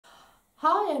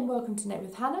Hi and welcome to Knit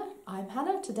with Hannah. I'm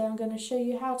Hannah. Today I'm going to show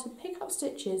you how to pick up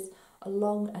stitches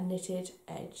along a knitted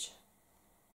edge.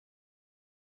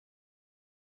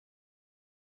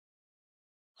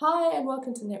 Hi and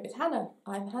welcome to Knit with Hannah.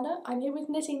 I'm Hannah. I'm here with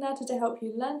Knitting Natter to help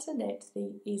you learn to knit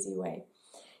the easy way.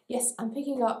 Yes, I'm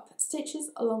picking up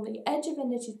stitches along the edge of a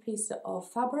knitted piece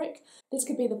of fabric. This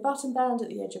could be the button band at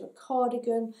the edge of a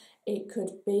cardigan, it could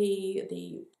be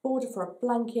the border for a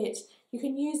blanket. You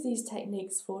can use these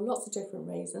techniques for lots of different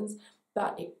reasons,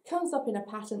 but it comes up in a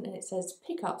pattern and it says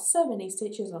pick up so many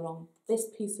stitches along this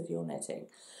piece of your knitting.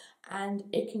 And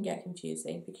it can get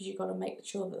confusing because you've got to make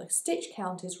sure that the stitch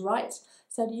count is right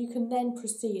so that you can then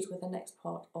proceed with the next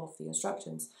part of the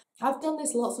instructions. I've done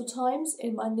this lots of times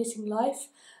in my knitting life.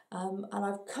 And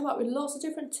I've come up with lots of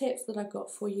different tips that I've got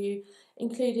for you,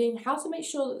 including how to make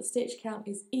sure that the stitch count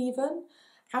is even,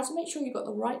 how to make sure you've got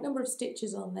the right number of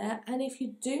stitches on there, and if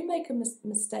you do make a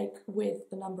mistake with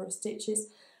the number of stitches,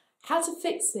 how to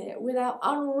fix it without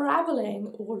unravelling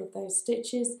all of those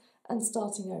stitches and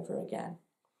starting over again.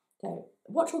 So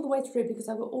watch all the way through because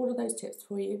I've got all of those tips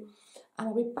for you, and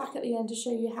I'll be back at the end to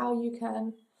show you how you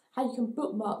can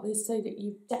bookmark this so that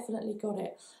you've definitely got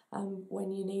it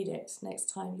when you need it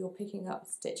next time you're picking up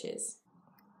stitches.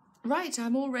 Right,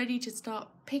 I'm all ready to start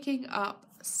picking up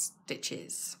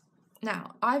stitches.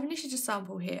 Now, I've knitted a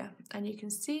sample here and you can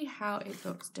see how it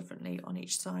looks differently on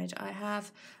each side. I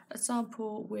have a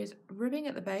sample with ribbing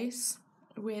at the base,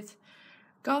 with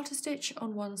garter stitch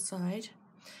on one side.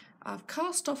 I've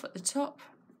cast off at the top,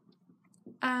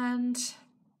 and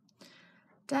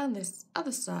down this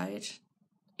other side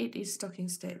it is stocking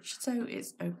stitch, so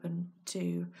it's open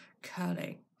to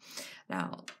curling.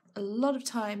 Now, a lot of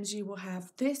times you will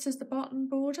have this as the bottom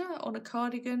border on a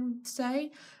cardigan,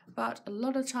 say, but a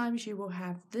lot of times you will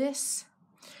have this,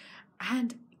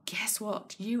 and guess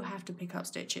what? You have to pick up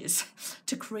stitches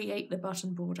to create the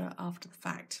button border after the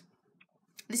fact.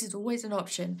 This is always an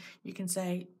option. You can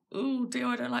say, oh dear,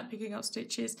 I don't like picking up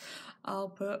stitches. I'll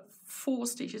put 4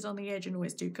 stitches on the edge and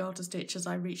always do garter stitch as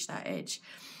I reach that edge.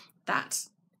 That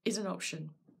is an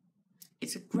option.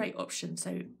 It's a great option.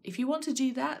 So if you want to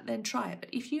do that, then try it. But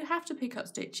if you have to pick up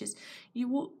stitches, you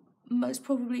will most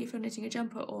probably, if you're knitting a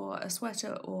jumper or a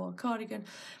sweater or a cardigan,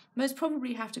 most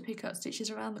probably have to pick up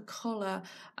stitches around the collar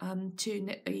to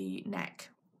knit the neck.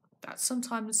 That's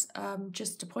sometimes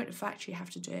just a point of fact, you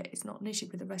have to do it. It's not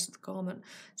knitted with the rest of the garment.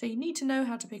 So you need to know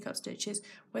how to pick up stitches,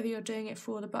 whether you're doing it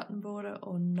for the button border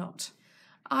or not.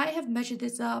 I have measured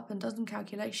this up and done some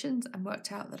calculations and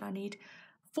worked out that I need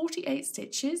 48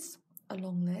 stitches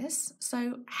along this.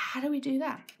 So how do we do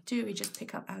that? Do we just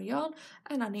pick up our yarn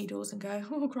and our needles and go,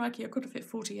 oh crikey, I've got to fit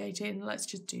 48 in, let's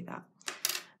just do that?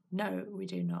 No, we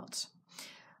do not.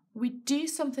 We do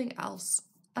something else.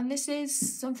 And this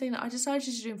is something that I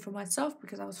decided to do for myself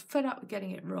because I was fed up with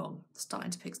getting it wrong,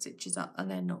 starting to pick stitches up and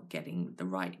then not getting the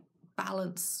right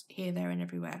balance here, there and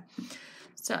everywhere.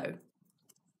 So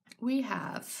we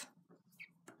have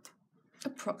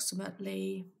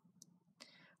approximately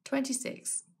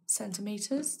 26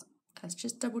 centimeters. Let's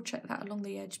just double check that along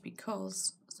the edge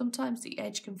because sometimes the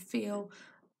edge can feel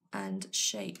and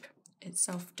shape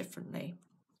itself differently.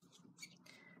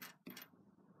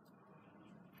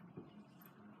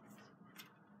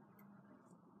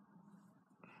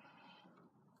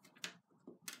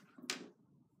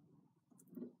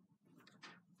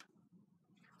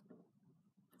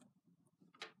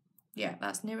 Yeah,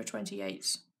 that's nearer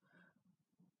 28.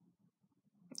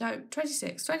 No,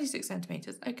 26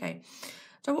 centimetres. Okay,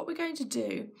 so what we're going to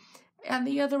do, and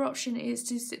the other option is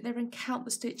to sit there and count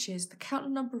the stitches, count the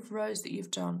number of rows that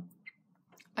you've done.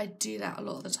 I do that a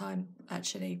lot of the time,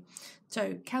 actually.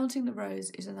 So counting the rows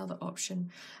is another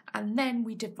option, and then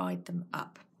we divide them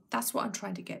up. That's what I'm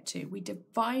trying to get to. We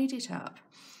divide it up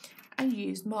and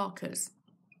use markers.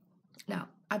 Now,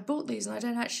 I bought these and I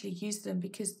don't actually use them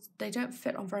because they don't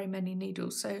fit on very many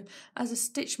needles. So as a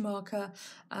stitch marker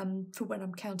for when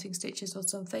I'm counting stitches or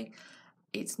something,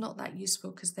 it's not that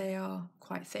useful because they are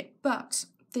quite thick. But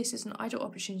this is an ideal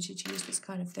opportunity to use this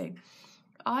kind of thing.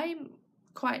 I'm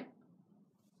quite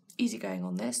easygoing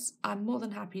on this. I'm more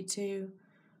than happy to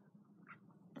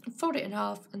fold it in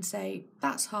half and say,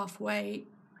 that's halfway.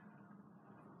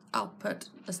 I'll put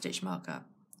a stitch marker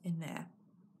in there.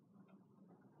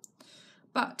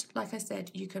 But like I said,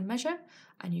 you can measure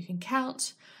and you can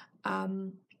count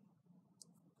and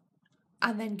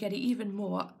then get it even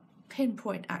more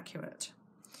pinpoint accurate.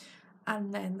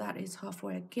 And then that is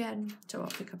halfway again, so I'll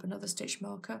pick up another stitch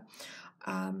marker.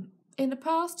 In the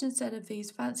past, instead of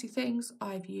these fancy things,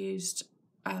 I've used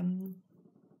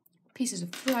pieces of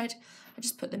thread.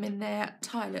 just put them in there,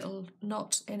 tie a little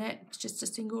knot in it. It's just a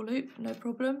single loop, no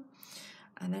problem.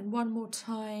 And then one more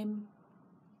time.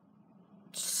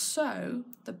 So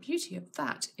the beauty of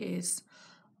that is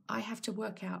I have to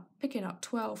work out picking up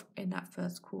 12 in that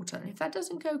first quarter. And if that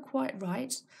doesn't go quite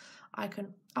right, I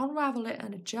can unravel it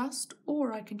and adjust,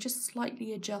 or I can just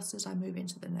slightly adjust as I move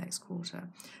into the next quarter,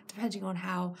 depending on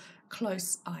how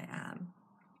close I am.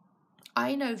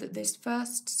 I know that this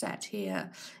first set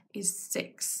here is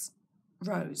 6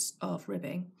 rows of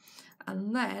ribbing,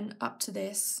 and then up to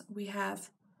this we have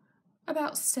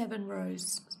about 7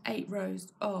 rows, 8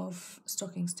 rows of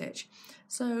stocking stitch.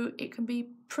 So it can be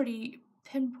pretty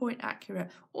pinpoint accurate,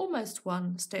 almost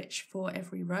 1 stitch for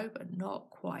every row, but not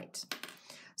quite.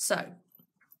 So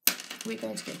we're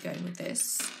going to get going with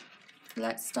this.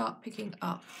 Let's start picking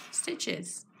up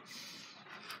stitches.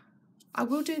 I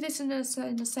will do this in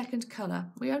a second colour.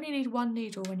 We only need 1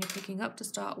 needle when you're picking up to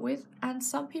start with, and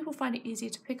some people find it easier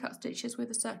to pick up stitches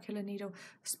with a circular needle,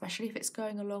 especially if it's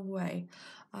going a long way.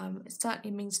 It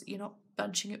certainly means that you're not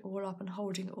bunching it all up and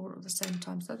holding it all at the same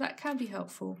time, so that can be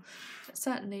helpful. But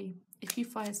certainly, if you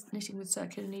find knitting with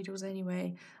circular needles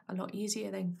anyway a lot easier,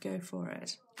 then go for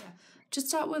it. Yeah. Just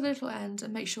start with a little end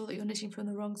and make sure that you're knitting from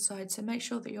the wrong side, so make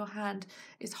sure that your hand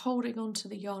is holding onto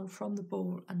the yarn from the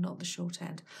ball and not the short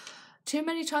end. Too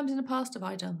many times in the past have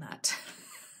I done that.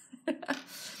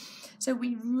 So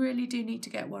we really do need to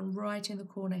get one right in the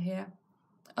corner here.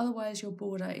 Otherwise your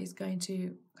border is going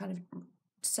to kind of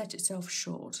set itself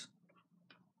short.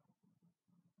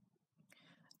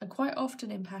 And quite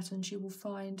often in patterns you will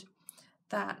find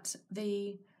that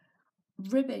the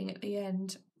ribbing at the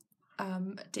end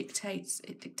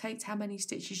dictates how many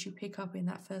stitches you pick up in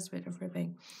that first bit of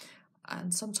ribbing.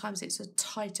 And sometimes it's a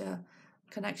tighter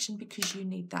connection because you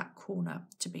need that corner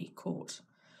to be caught.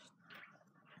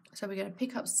 So we're going to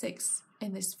pick up 6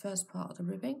 in this first part of the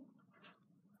ribbing.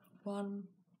 1.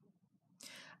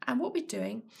 And what we're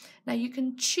doing, now you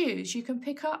can choose, you can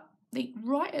pick up the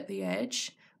right at the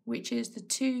edge, which is the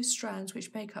 2 strands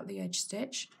which make up the edge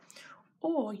stitch,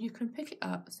 or you can pick it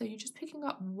up, so you're just picking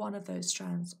up one of those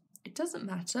strands. It doesn't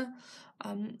matter,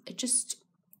 it just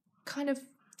kind of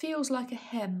feels like a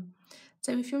hem.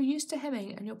 So if you're used to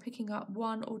hemming and you're picking up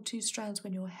 1 or 2 strands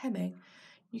when you're hemming,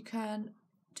 you can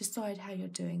decide how you're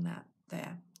doing that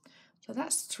there. So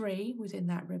that's 3 within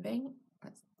that ribbing.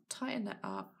 Let's tighten that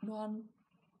up. 1.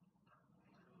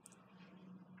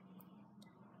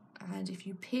 And if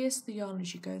you pierce the yarn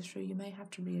as you go through, you may have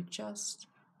to readjust.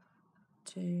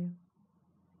 2.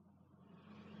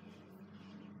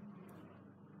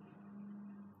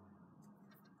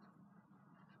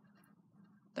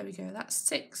 There we go, that's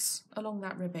 6 along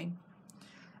that ribbing.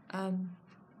 There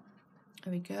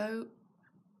we go.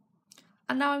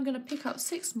 And now I'm going to pick up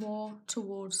 6 more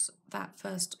towards that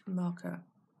first marker.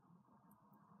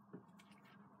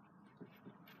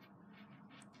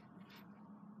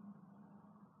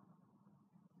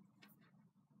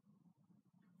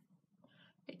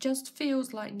 It just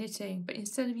feels like knitting, but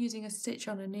instead of using a stitch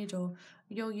on a needle,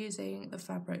 you're using the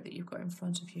fabric that you've got in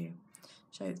front of you.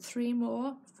 So 3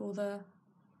 more for the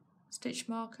stitch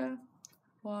marker.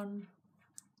 1,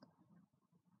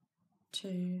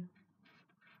 2,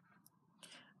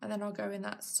 and then I'll go in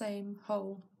that same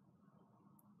hole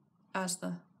as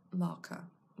the marker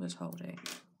was holding.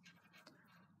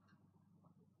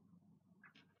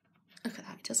 Look at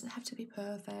that, it doesn't have to be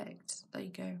perfect. There you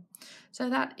go. So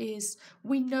that is,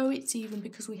 we know it's even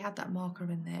because we had that marker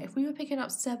in there. If we were picking up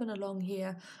 7 along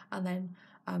here and then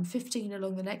 15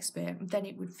 along the next bit, then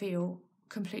it would feel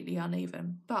completely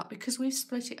uneven. But because we've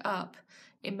split it up,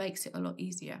 it makes it a lot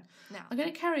easier. Now I'm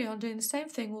going to carry on doing the same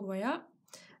thing all the way up,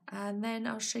 and then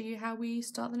I'll show you how we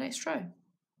start the next row.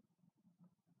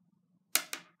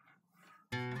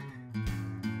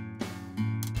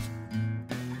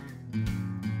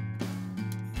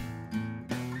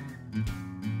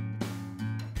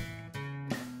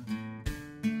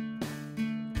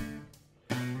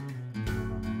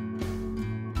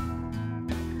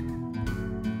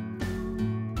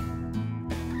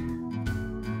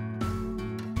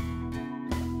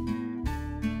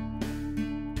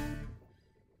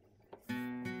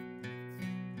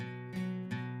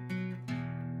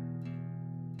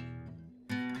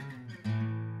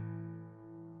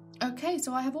 Okay,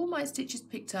 so I have all my stitches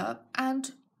picked up,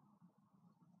 and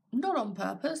not on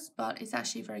purpose, but it's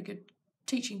actually a very good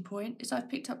teaching point, is I've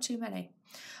picked up too many.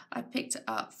 I've picked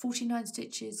up 49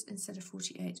 stitches instead of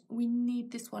 48. We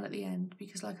need this one at the end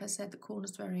because, like I said, the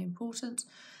corner's very important,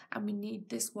 and we need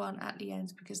this one at the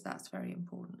end because that's very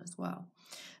important as well.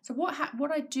 So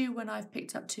what I do when I've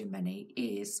picked up too many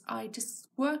is I just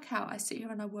work out, I sit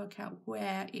here and I work out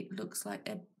where it looks like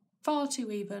they're far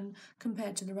too even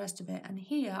compared to the rest of it. And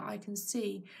here I can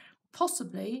see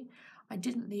possibly I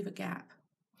didn't leave a gap.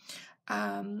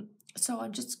 So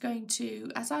I'm just going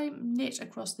to, as I knit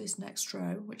across this next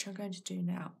row, which I'm going to do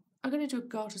now, I'm going to do a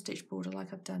garter stitch border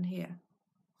like I've done here.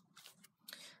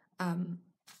 And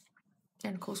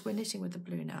of course we're knitting with the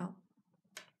blue now.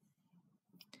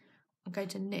 I'm going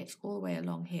to knit all the way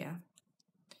along here.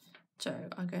 So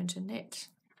I'm going to knit.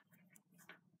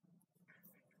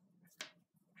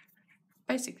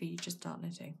 Basically you just start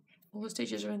knitting. All the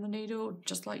stitches are in the needle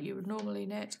just like you would normally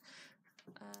knit.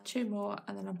 2 more,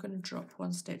 and then I'm going to drop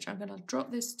 1 stitch. I'm going to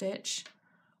drop this stitch.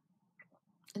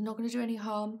 It's not going to do any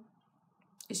harm.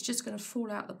 It's just going to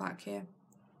fall out the back here.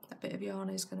 That bit of yarn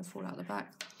is going to fall out the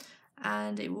back,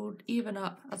 and it will even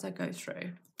up as I go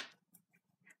through.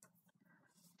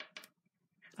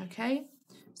 Okay,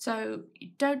 so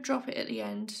don't drop it at the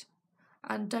end,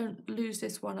 and don't lose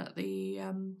this one at the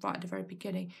right at the very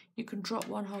beginning. You can drop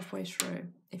one halfway through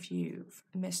if you've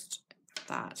missed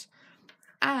that.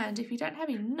 And if you don't have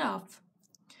enough,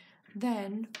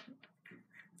 then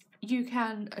you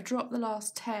can drop the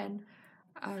last 10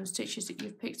 stitches that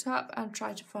you've picked up and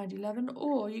try to find 11,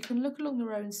 or you can look along the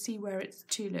row and see where it's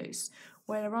too loose,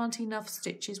 where there aren't enough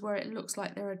stitches, where it looks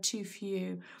like there are too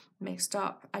few mixed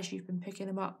up as you've been picking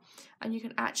them up, and you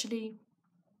can actually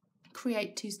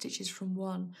create 2 stitches from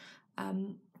one.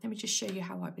 Let me just show you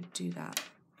how I would do that.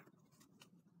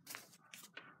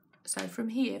 So from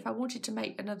here, if I wanted to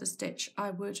make another stitch, I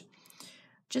would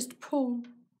just pull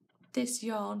this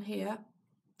yarn here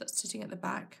that's sitting at the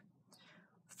back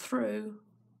through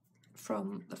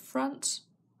from the front.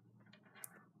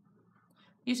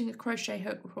 Using a crochet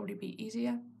hook will probably be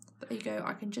easier. But there you go,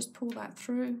 I can just pull that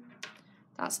through.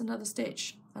 That's another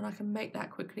stitch, and I can make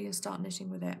that quickly and start knitting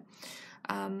with it.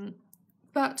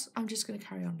 But I'm just going to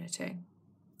carry on knitting.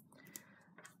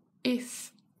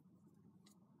 If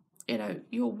you know,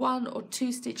 you're 1 or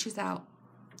 2 stitches out,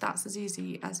 that's as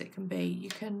easy as it can be. You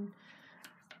can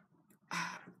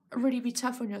really be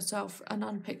tough on yourself and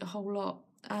unpick the whole lot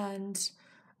and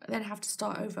then have to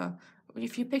start over.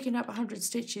 If you're picking up 100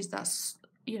 stitches, that's,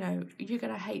 you know, you're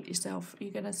going to hate yourself.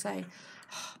 You're going to say,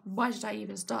 oh, why did I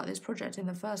even start this project in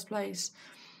the first place?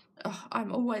 Oh,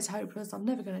 I'm always hopeless. I'm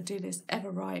never going to do this ever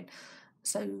right.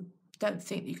 So don't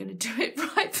think you're going to do it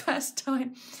right first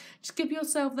time. Just give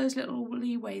yourself those little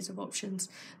leeways of options.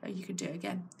 You can do it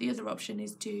again. The other option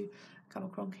is to come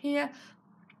along here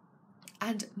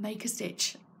and make a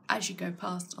stitch as you go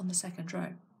past on the second row.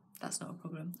 That's not a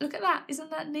problem. Look at that, isn't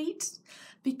that neat?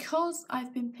 Because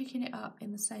I've been picking it up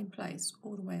in the same place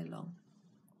all the way along.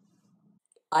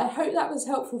 I hope that was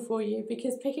helpful for you,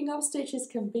 because picking up stitches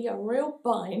can be a real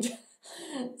bind.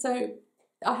 So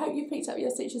I hope you picked up your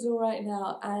stitches all right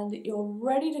now and you're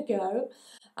ready to go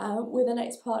with the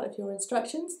next part of your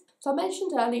instructions. So I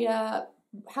mentioned earlier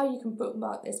how you can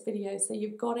bookmark this video so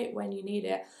you've got it when you need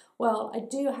it. Well, I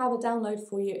do have a download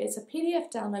for you. It's a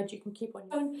PDF download you can keep on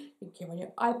your phone, you can keep on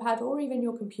your iPad or even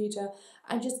your computer,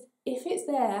 and just if it's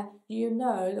there, you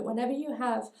know that whenever you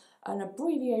have an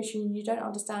abbreviation you don't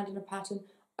understand in a pattern,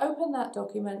 open that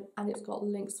document and it's got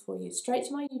links for you straight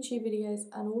to my YouTube videos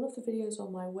and all of the videos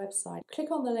on my website. Click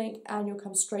on the link and you'll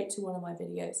come straight to one of my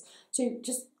videos to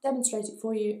just demonstrate it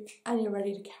for you, and you're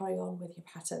ready to carry on with your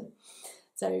pattern.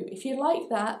 So if you like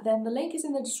that, then the link is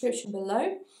in the description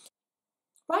below.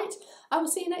 Right, I will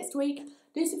see you next week.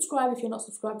 Do subscribe if you're not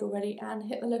subscribed already, and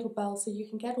hit the little bell so you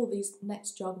can get all these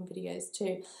next jargon videos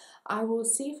too. I will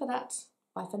see you for that.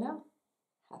 Bye for now.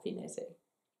 Happy knitting.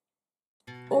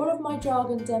 All of my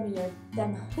jargon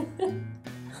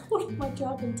all of my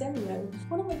jargon demio.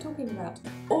 What am I talking about?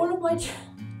 All of my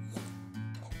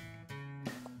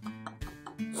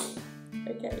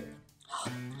okay.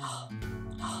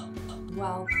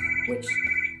 Well, which